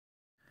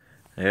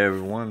Hey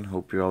everyone,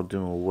 hope you're all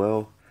doing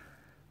well.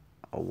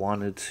 I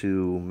wanted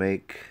to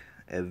make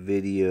a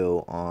video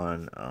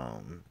on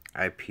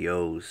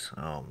IPOs.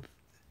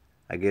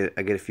 I get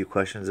a few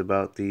questions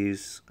about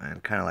these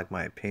and kind of like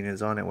my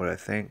opinions on it, what I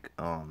think.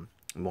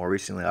 More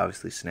recently,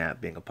 obviously,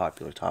 Snap being a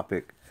popular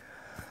topic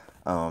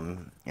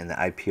in the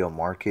IPO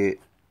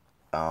market.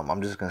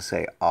 I'm just gonna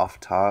say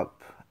off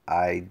top,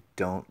 I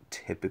don't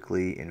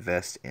typically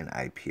invest in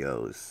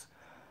IPOs.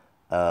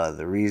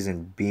 The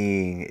reason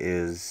being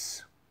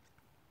is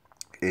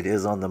it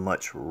is on the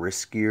much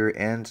riskier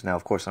end. Now,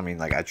 of course, I mean,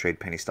 like I trade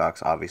penny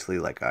stocks, obviously,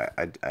 like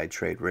I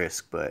trade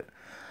risk, but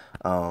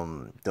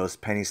those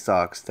penny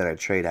stocks that I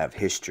trade have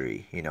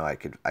history. I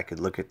could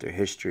look at their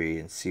history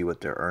and see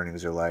what their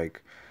earnings are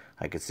like.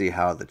 I could see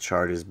how the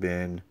chart has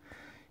been.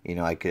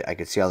 I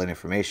could see all that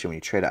information. When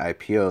you trade an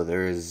IPO,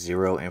 there is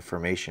zero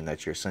information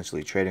that you're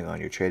essentially trading on.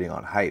 You're trading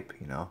on hype.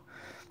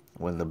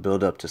 When the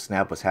build up to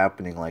Snap was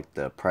happening, like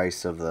the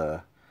price of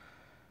the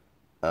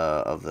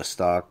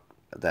stock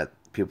that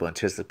people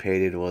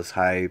anticipated was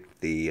hyped.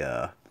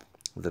 The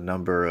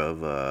number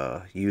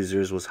of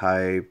users was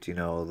hyped.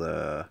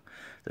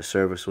 The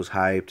service was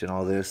hyped and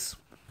all this.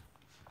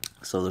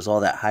 So there's all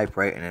that hype,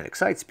 right? And it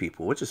excites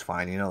people, which is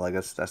fine. Like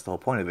that's the whole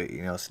point of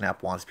it.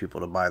 Snap wants people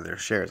to buy their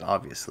shares,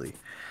 obviously.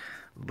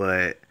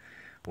 But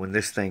when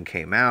this thing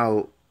came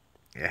out,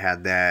 it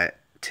had that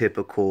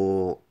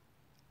typical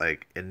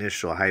like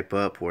initial hype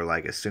up where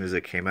like as soon as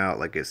it came out,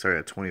 like it started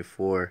at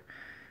 24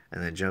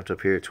 and then jumped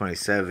up here at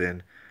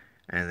 27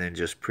 and then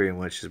just pretty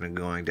much has been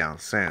going down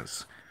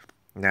since.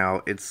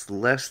 Now, it's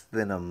less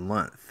than a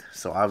month.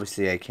 So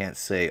obviously I can't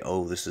say,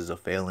 "Oh, this is a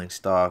failing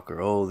stock,"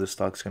 or "Oh, this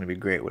stock's going to be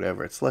great,"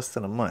 whatever. It's less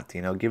than a month,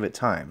 give it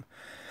time.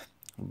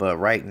 But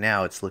right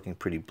now it's looking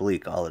pretty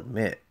bleak, I'll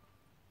admit.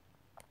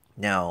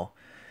 Now,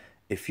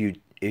 if you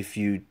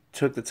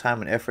took the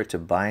time and effort to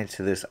buy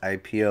into this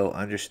IPO,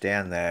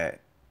 understand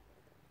that,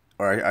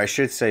 or I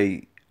should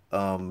say,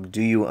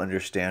 do you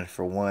understand,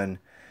 for one,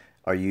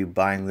 are you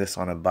buying this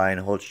on a buy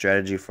and hold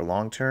strategy for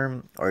long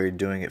term, or are you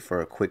doing it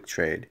for a quick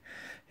trade?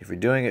 If you're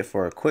doing it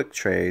for a quick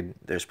trade,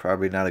 there's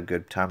probably not a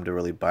good time to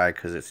really buy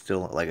because it's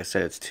still, like I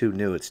said, it's too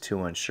new, it's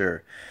too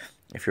unsure.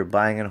 If you're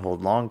buying and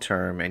hold long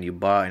term and you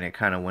bought and it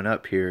kind of went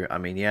up here, I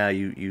mean, yeah,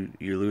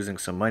 you're losing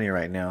some money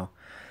right now.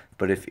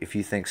 But if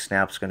you think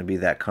Snap's going to be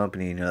that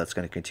company, that's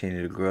going to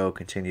continue to grow,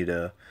 continue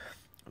to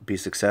be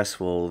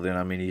successful, then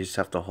I mean, you just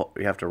have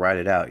to ride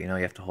it out. You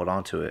have to hold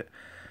on to it.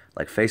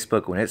 Like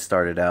Facebook, when it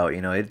started out,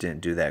 it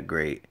didn't do that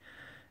great,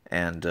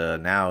 and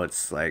now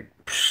it's like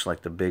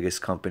the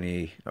biggest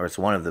company, or it's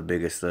one of the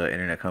biggest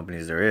internet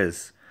companies there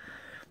is.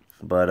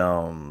 But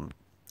and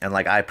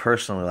like I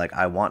personally, like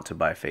I want to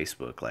buy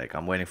Facebook. Like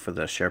I'm waiting for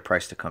the share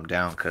price to come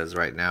down because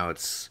right now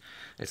it's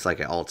like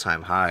at all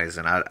time highs,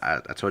 and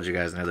I told you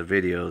guys in other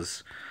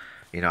videos.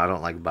 I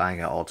don't like buying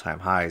at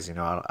all-time highs. I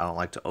don't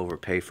like to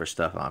overpay for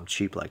stuff. I'm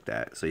cheap like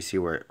that. So you see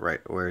where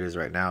it is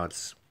right now.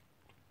 It's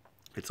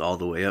all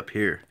the way up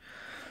here.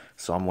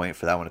 So I'm waiting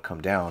for that one to come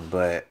down.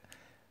 But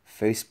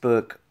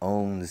Facebook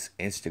owns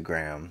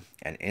Instagram,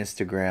 and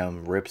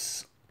Instagram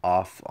rips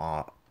off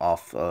of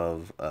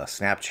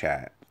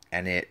Snapchat,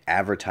 and it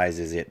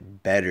advertises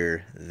it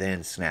better than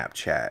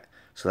Snapchat.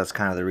 So that's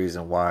kind of the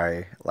reason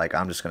why, like,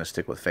 I'm just gonna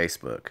stick with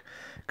Facebook,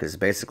 because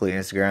basically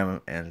Instagram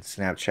and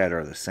Snapchat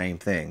are the same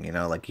thing.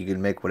 Like you can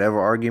make whatever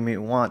argument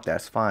you want.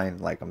 That's fine.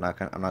 Like I'm not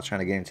trying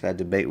to get into that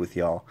debate with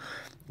y'all,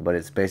 but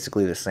it's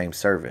basically the same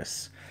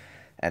service.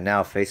 And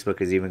now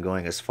Facebook is even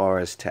going as far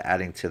as to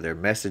adding to their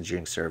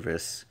messaging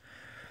service.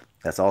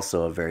 That's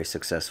also a very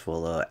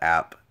successful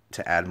app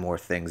to add more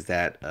things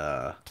that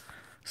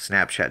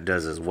Snapchat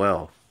does as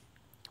well.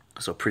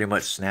 So pretty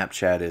much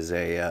Snapchat is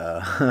a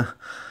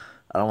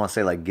I don't want to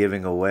say like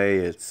giving away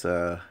its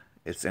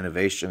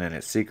innovation and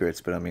its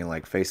secrets, but I mean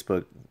like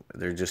Facebook,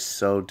 they're just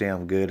so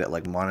damn good at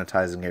like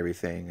monetizing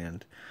everything,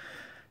 and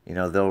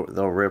they'll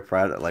rip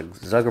right, like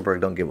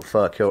Zuckerberg don't give a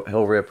fuck.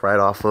 He'll rip right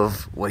off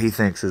of what he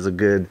thinks is a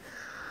good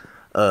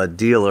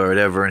deal or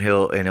whatever, and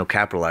he'll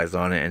capitalize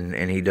on it,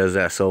 and he does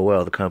that so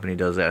well. The company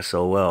does that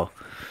so well.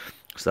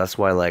 So that's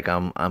why like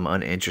I'm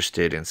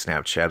uninterested in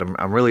Snapchat.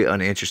 I'm really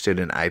uninterested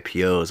in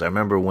IPOs. I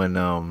remember when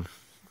man,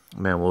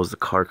 what was the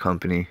car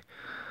company?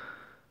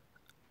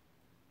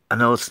 I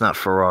know it's not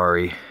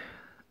Ferrari.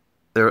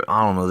 I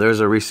don't know.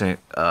 There's a recent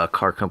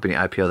car company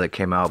IPO that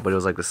came out, but it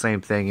was like the same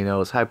thing. It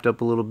was hyped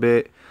up a little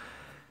bit,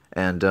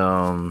 and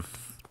I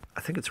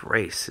think it's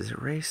Race. Is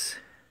it Race?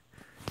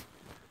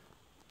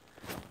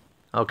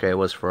 Okay, it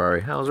was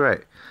Ferrari. I was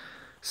right.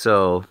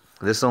 So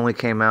this only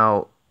came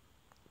out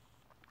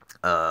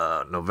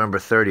November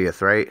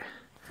 30th, right?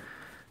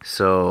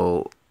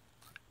 So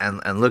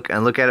and look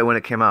at it when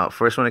it came out.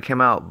 First when it came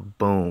out,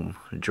 boom,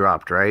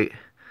 dropped, right?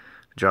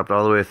 Dropped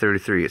all the way to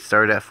 33. It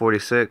started at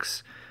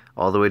 46,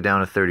 all the way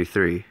down to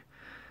 33.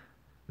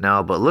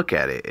 Now, but look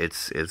at it.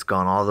 It's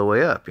gone all the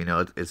way up.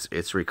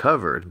 It's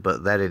recovered.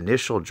 But that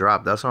initial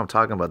drop, that's what I'm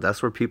talking about.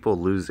 That's where people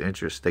lose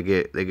interest. They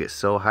get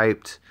so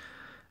hyped,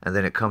 and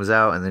then it comes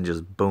out, and then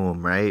just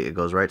boom, right? It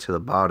goes right to the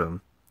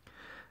bottom.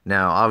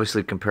 Now,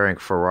 obviously, comparing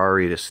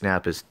Ferrari to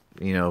Snap is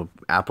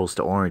apples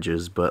to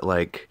oranges, but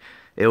like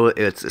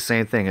it's the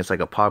same thing. It's like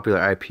a popular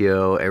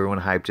IPO, everyone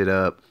hyped it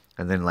up,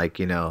 and then like,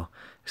 as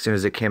soon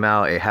as it came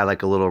out, it had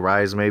like a little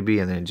rise maybe,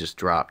 and then it just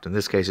dropped. In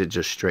this case, it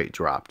just straight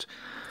dropped.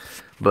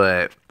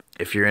 But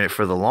if you're in it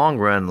for the long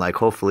run, like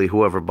hopefully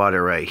whoever bought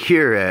it right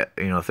here at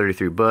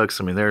 33 bucks,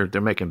 I mean they're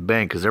making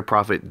bank because their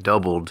profit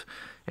doubled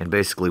in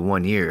basically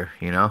 1 year.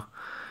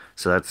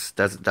 So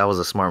that was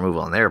a smart move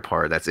on their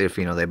part. That's if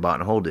they bought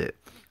and hold it.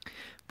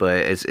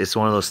 But it's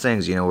one of those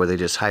things where they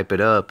just hype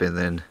it up and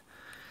then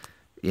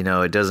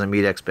it doesn't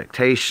meet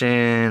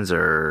expectations,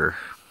 or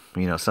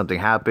something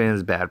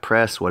happens, bad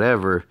press,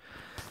 whatever,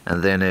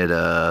 and then it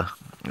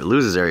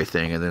loses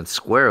everything. And then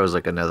Square was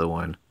like another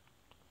one.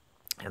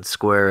 And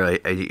Square,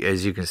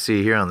 as you can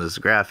see here on this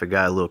graph, it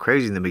got a little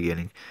crazy in the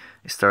beginning.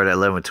 It started at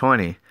 11.20,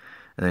 and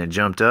then it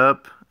jumped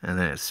up, and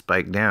then it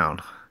spiked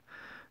down,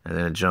 and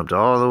then it jumped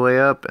all the way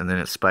up, and then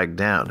it spiked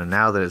down. And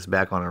now that it's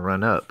back on a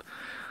run up,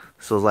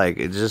 so like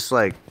it's just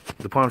like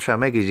the point I'm trying to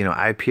make is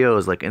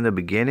IPOs, like in the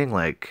beginning,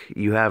 like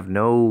you have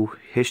no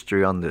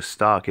history on this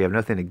stock, you have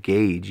nothing to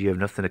gauge, you have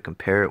nothing to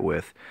compare it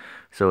with,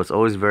 so it's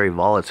always very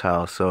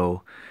volatile.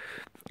 So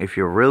if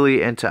you're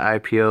really into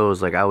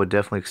IPOs, like I would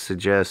definitely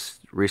suggest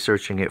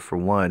researching it for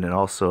one, and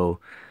also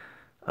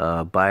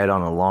buy it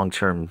on a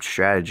long-term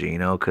strategy,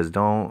 because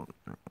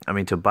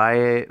to buy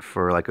it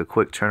for like a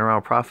quick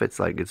turnaround profits,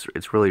 like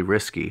it's really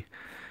risky.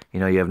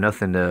 You have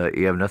nothing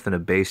to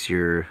base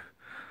your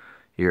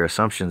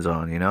assumptions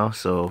on.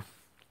 So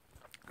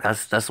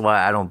that's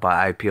why I don't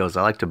buy IPOs.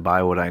 I like to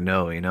buy what I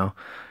know.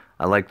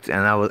 I like,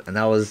 and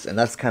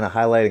that's kind of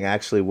highlighting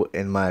actually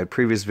in my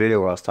previous video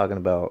where I was talking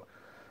about,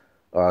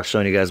 or I was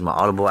showing you guys my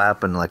Audible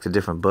app and like the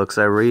different books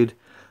I read.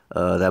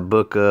 That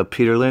book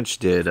Peter Lynch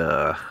did,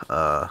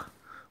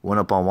 One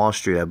Up on Wall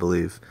Street, I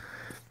believe.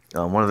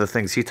 One of the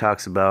things he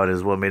talks about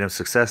is what made him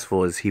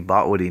successful is he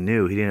bought what he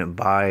knew. He didn't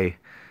buy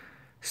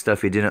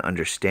stuff he didn't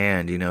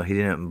understand. He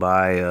didn't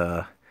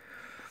buy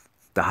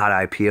the hot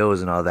IPOs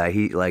and all that.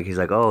 He's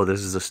like, oh,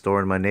 this is a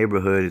store in my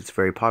neighborhood. It's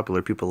very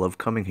popular. People love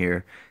coming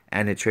here,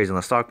 and it trades on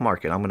the stock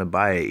market. I'm gonna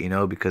buy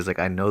it, because like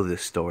I know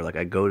this store. Like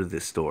I go to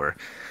this store.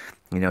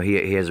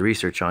 He has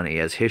research on it. He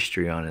has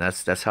history on it.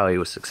 That's how he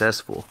was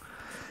successful.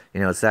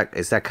 It's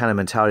that kind of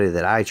mentality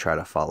that I try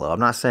to follow. I'm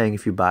not saying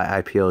if you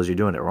buy IPOs you're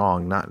doing it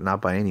wrong.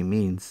 Not by any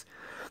means.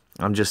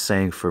 I'm just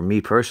saying for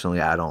me personally,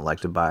 I don't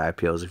like to buy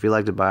IPOs. If you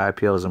like to buy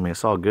IPOs, I mean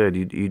it's all good.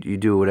 You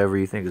do whatever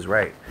you think is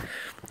right.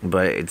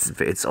 But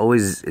it's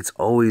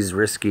always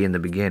risky in the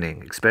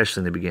beginning,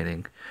 especially in the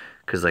beginning,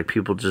 because like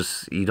people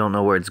you don't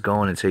know where it's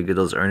going until you get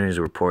those earnings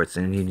reports,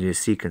 and you need to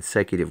see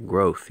consecutive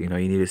growth. You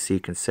need to see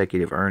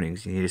consecutive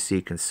earnings. You need to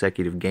see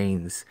consecutive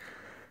gains.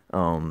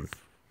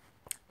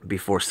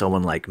 Before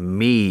someone like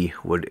me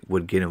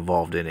would get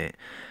involved in it.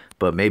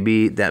 But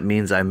maybe that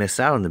means I miss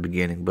out in the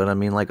beginning. But I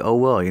mean, like, oh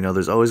well,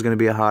 there's always going to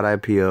be a hot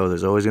IPO.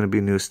 There's always going to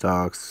be new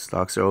stocks.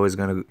 Stocks are always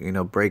going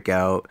to, break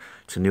out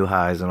to new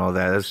highs and all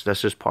that.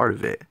 That's just part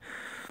of it.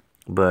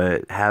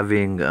 But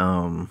having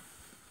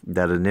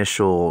that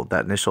initial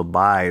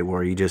buy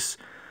where you just,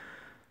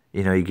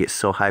 you get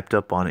so hyped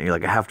up on it, you're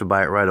like, I have to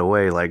buy it right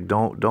away. Like,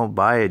 don't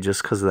buy it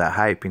just because of that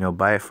hype.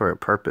 Buy it for a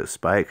purpose.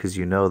 Buy it because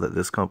you know that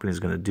this company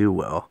is going to do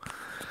well.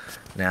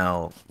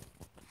 Now,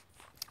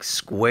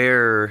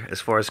 Square, as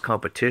far as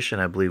competition,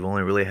 I believe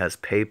only really has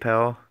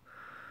PayPal,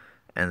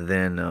 and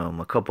then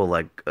a couple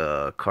like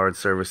card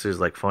services,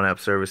 like phone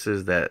app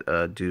services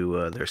that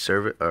do their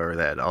service, or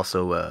that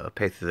also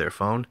pay through their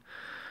phone.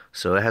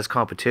 So it has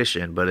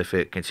competition, but if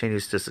it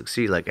continues to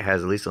succeed like it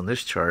has, at least on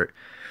this chart,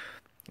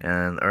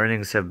 and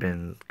earnings have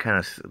been kind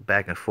of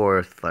back and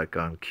forth. Like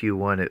on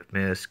Q1 it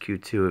missed,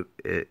 Q2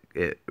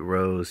 it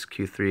rose,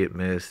 Q3 it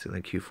missed, and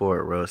then Q4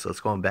 it rose. So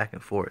it's going back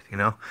and forth,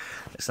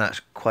 It's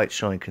not quite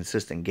showing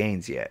consistent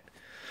gains yet.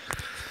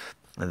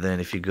 And then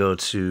if you go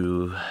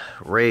to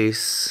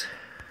race,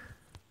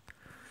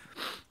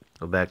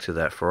 go back to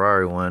that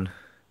Ferrari one,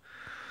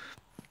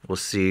 we'll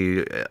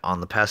see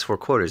on the past 4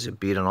 quarters it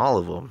beat on all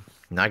of them.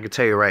 Now I can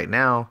tell you right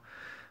now,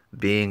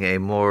 being a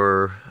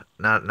more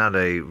not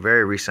a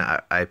very recent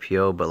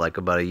IPO, but like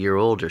about a year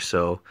old or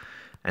so,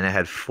 and it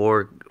had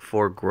four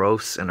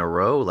growths in a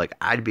row, like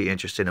I'd be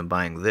interested in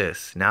buying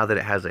this. Now that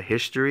it has a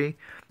history,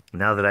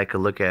 now that I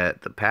could look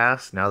at the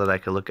past, now that I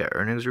could look at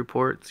earnings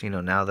reports,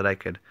 now that I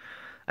could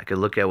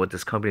look at what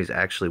this company is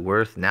actually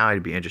worth, now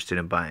I'd be interested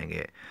in buying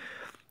it.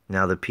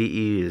 Now the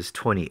PE is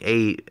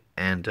 28,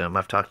 and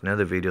I've talked in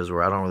other videos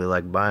where I don't really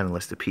like buying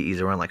unless the PE is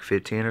around like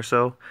 15 or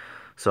so.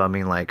 So I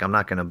mean, like, I'm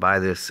not gonna buy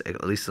this,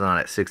 at least not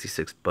at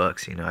 66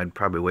 bucks. I'd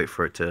probably wait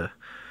for it to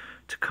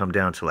come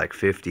down to like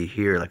 50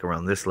 here, like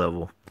around this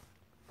level,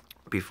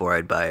 before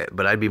I'd buy it.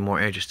 But I'd be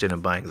more interested in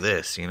buying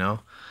this, And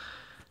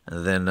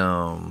then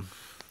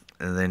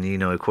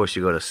of course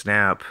you go to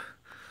Snap,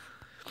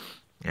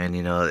 and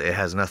it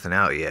has nothing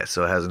out yet,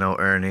 so it has no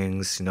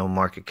earnings, no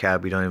market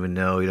cap. You don't even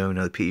know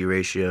the PE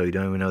ratio. You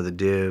don't even know the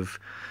div.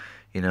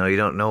 You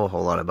don't know a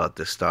whole lot about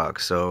this stock,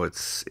 so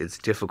it's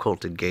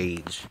difficult to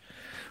gauge.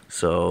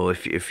 So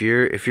if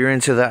you're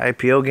into the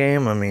IPO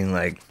game, I mean,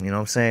 like, you know what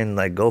I'm saying,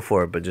 like, go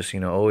for it, but just,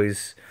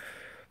 always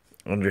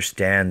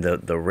understand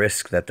the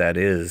risk that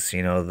is,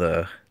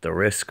 the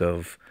risk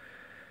of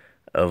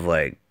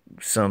like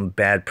some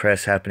bad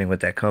press happening with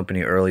that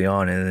company early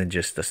on, and then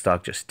just the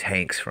stock just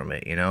tanks from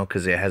it,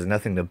 because it has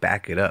nothing to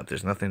back it up.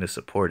 There's nothing to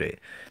support it.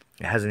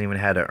 It hasn't even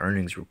had an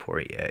earnings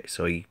report yet,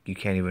 so you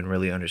can't even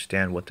really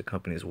understand what the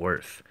company's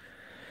worth.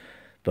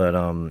 But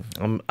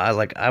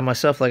I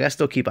myself, like, I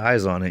still keep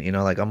eyes on it,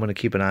 like I'm gonna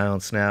keep an eye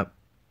on Snap.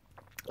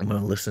 I'm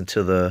gonna listen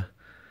to the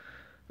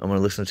I'm gonna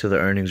listen to the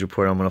earnings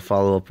report. I'm gonna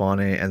follow up on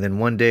it, and then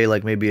one day,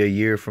 like maybe a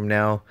year from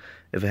now,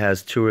 if it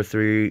has two or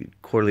three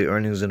quarterly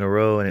earnings in a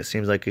row and it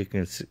seems like it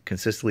can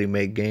consistently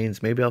make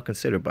gains, maybe I'll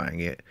consider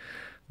buying it.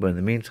 But in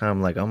the meantime,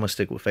 like, I'm gonna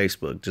stick with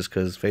Facebook just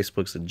because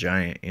Facebook's a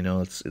giant.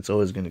 It's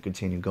always gonna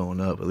continue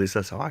going up. At least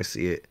that's how I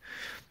see it.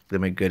 They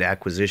make good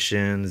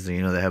acquisitions. They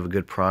have a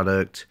good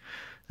product.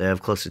 They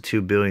have close to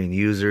 2 billion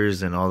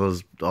users, and all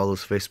those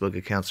Facebook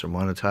accounts are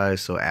monetized.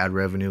 So ad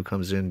revenue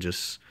comes in.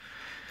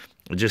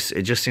 It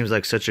just seems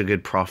like such a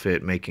good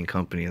profit making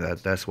company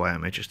that's why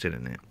I'm interested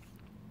in it.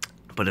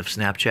 But if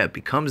Snapchat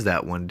becomes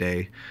that one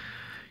day,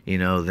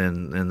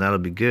 then that'll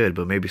be good.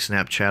 But maybe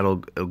Snapchat will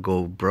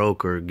go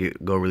broke or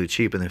go really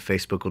cheap, and then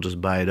Facebook will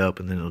just buy it up,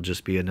 and then it'll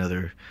just be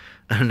another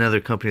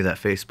company that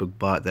Facebook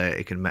bought that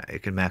it can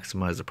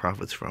maximize the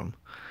profits from.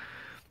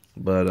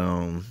 But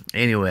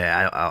anyway,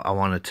 I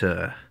wanted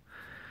to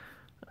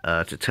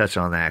touch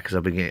on that because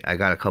I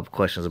got a couple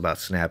questions about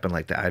Snap and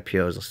like the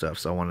IPOs and stuff,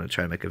 so I wanted to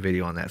try to make a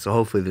video on that. So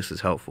hopefully this is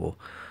helpful.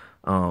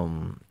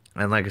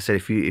 And like I said,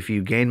 if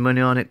you gain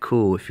money on it,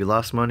 cool. If you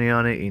lost money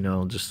on it,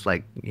 just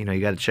like, you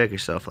got to check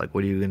yourself. Like,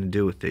 what are you gonna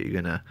do with it? You're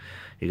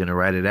gonna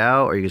write it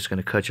out, or you're just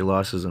gonna cut your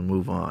losses and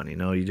move on.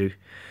 You do.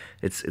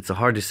 It's a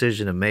hard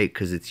decision to make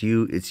because it's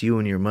you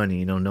and your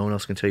money. No one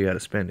else can tell you how to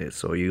spend it.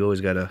 So you always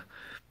gotta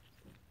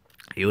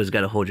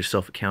hold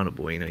yourself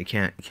accountable. You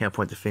can't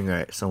point the finger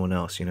at someone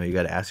else. You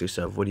gotta ask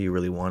yourself, what do you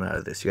really want out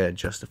of this? You gotta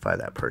justify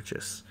that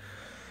purchase.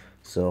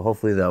 So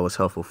hopefully that was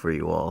helpful for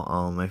you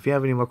all. If you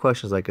have any more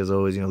questions, like, as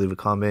always, leave a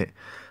comment.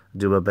 I'll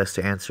do my best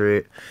to answer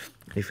it.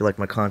 If you like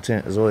my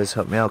content, as always,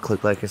 help me out.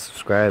 Click like and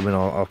subscribe, and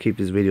I'll keep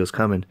these videos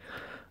coming.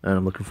 And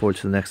I'm looking forward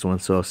to the next one.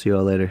 So I'll see you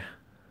all later.